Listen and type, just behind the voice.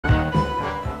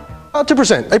To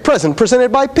present a present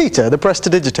presented by Peter, the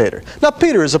prestidigitator. Now,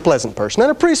 Peter is a pleasant person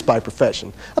and a priest by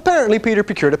profession. Apparently, Peter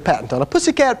procured a patent on a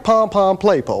pussycat pom-pom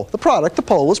play pole. The product, the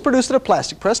pole, was produced at a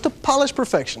plastic press to polished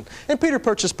perfection. And Peter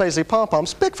purchased Paisley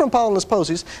pom-poms, picked from pollenless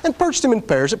posies, and perched them in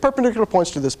pairs at perpendicular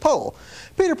points to this pole.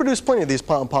 Peter produced plenty of these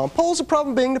pom-pom poles, the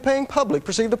problem being the paying public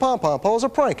perceived the pom-pom pole as a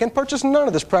prank and purchased none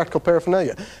of this practical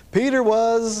paraphernalia. Peter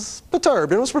was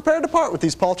perturbed and was prepared to part with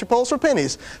these paltry poles for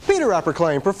pennies. Peter, I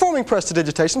proclaim, performing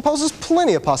prestidigitation poses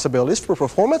plenty of possibilities for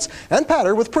performance and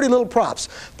patter with pretty little props.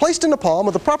 Placed in the palm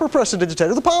of the proper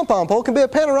prestidigitator, the pom-pom pole can be a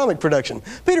panoramic production.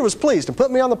 Peter was pleased and put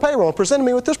me on the payroll and presented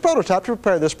me with this prototype to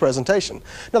prepare this presentation.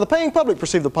 Now, the paying public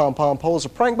perceived the pom-pom pole as a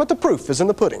prank, but the proof is in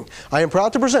the pudding. I am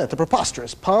proud to present the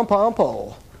Preposterous pom-pom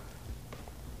pole.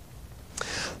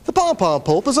 The pom-pom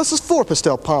pole possesses 4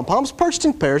 pastel pom-poms perched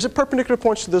in pairs at perpendicular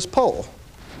points to this pole.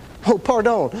 Oh,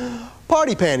 pardon.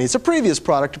 Party panties, a previous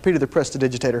product of Peter the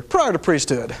prestidigitator, prior to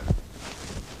priesthood.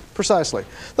 Precisely.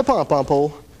 The pom-pom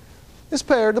pole is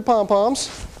paired, the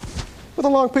pom-poms, with a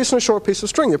long piece and a short piece of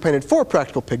string. They're painted 4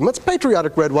 practical pigments,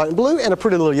 patriotic red, white, and blue, and a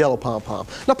pretty little yellow pom-pom.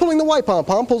 Now, pulling the white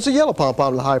pom-pom pulls the yellow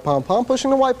pom-pom to the high pom-pom, pushing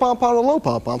the white pom-pom to the low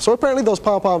pom-pom. So apparently those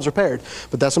pom-poms are paired.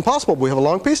 But that's impossible. We have a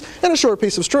long piece and a short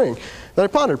piece of string. Then I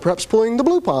pondered, perhaps pulling the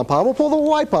blue pom-pom will pull the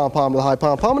white pom-pom to the high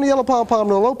pom-pom and the yellow pom-pom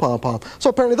to the low pom-pom. So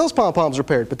apparently those pom-poms are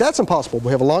paired. But that's impossible.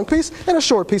 We have a long piece and a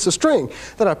short piece of string.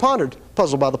 Then I pondered,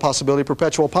 puzzled by the possibility of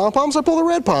perpetual pom-poms, I pulled the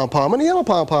red pom-pom, and the yellow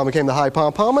pom-pom became the high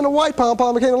pom-pom, and the white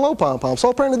pom-pom became the low pom-pom. So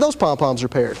apparently those pom-poms are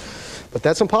paired. But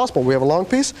that's impossible. We have a long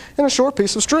piece and a short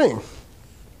piece of string.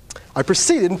 I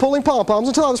proceeded in pulling pom-poms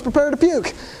until I was prepared to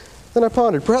puke. Then I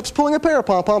pondered, perhaps pulling a pair of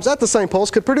pom-poms at the same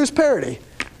poles could produce parity.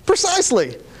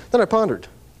 Precisely! Then I pondered,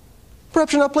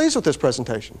 perhaps you're not pleased with this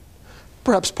presentation.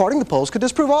 Perhaps parting the poles could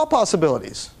disprove all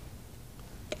possibilities.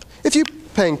 If you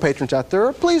paying patrons out there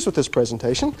are pleased with this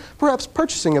presentation, perhaps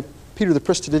purchasing a Peter the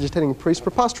prestidigitating priest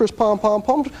Preposterous pom-pom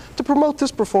poem to promote this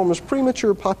performer's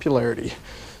premature popularity.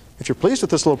 If you're pleased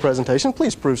with this little presentation,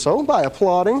 please prove so by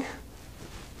applauding,